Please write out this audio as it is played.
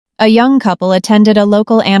A young couple attended a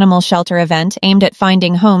local animal shelter event aimed at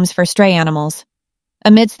finding homes for stray animals.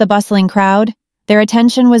 Amidst the bustling crowd, their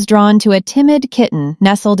attention was drawn to a timid kitten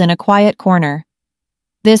nestled in a quiet corner.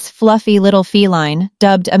 This fluffy little feline,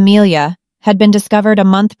 dubbed Amelia, had been discovered a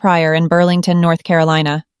month prior in Burlington, North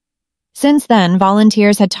Carolina. Since then,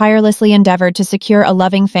 volunteers had tirelessly endeavored to secure a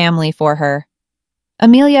loving family for her.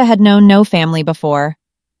 Amelia had known no family before.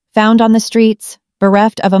 Found on the streets,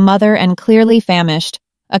 bereft of a mother and clearly famished,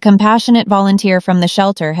 a compassionate volunteer from the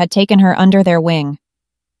shelter had taken her under their wing.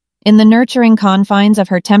 In the nurturing confines of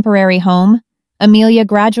her temporary home, Amelia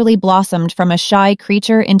gradually blossomed from a shy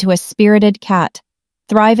creature into a spirited cat,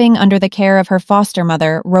 thriving under the care of her foster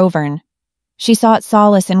mother, Rovern. She sought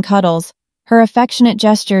solace in cuddles, her affectionate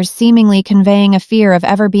gestures seemingly conveying a fear of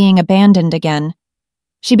ever being abandoned again.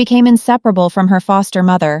 She became inseparable from her foster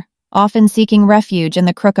mother, often seeking refuge in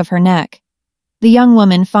the crook of her neck. The young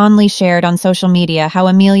woman fondly shared on social media how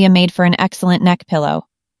Amelia made for an excellent neck pillow.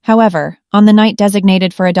 However, on the night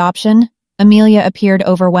designated for adoption, Amelia appeared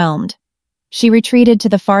overwhelmed. She retreated to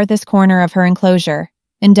the farthest corner of her enclosure,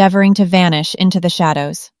 endeavoring to vanish into the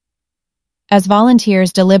shadows. As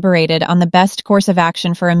volunteers deliberated on the best course of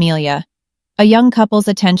action for Amelia, a young couple's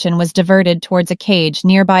attention was diverted towards a cage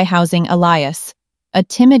nearby housing Elias, a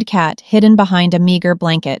timid cat hidden behind a meager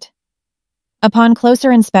blanket. Upon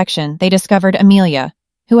closer inspection, they discovered Amelia,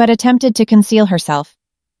 who had attempted to conceal herself.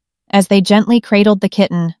 As they gently cradled the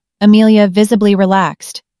kitten, Amelia visibly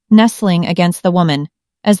relaxed, nestling against the woman,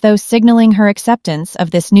 as though signaling her acceptance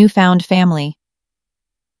of this newfound family.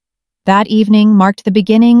 That evening marked the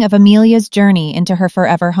beginning of Amelia's journey into her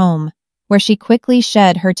forever home, where she quickly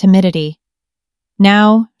shed her timidity.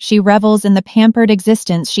 Now, she revels in the pampered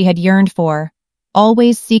existence she had yearned for,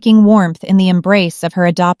 always seeking warmth in the embrace of her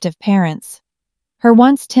adoptive parents. Her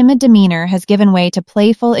once timid demeanor has given way to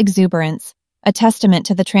playful exuberance, a testament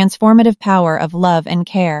to the transformative power of love and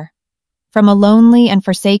care. From a lonely and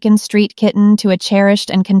forsaken street kitten to a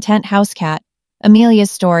cherished and content house cat,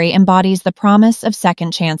 Amelia's story embodies the promise of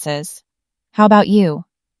second chances. How about you?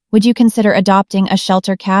 Would you consider adopting a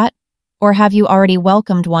shelter cat, or have you already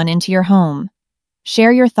welcomed one into your home?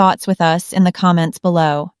 Share your thoughts with us in the comments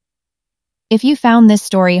below. If you found this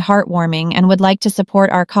story heartwarming and would like to support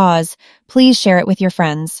our cause, please share it with your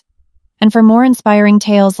friends. And for more inspiring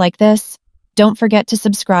tales like this, don't forget to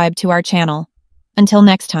subscribe to our channel. Until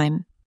next time.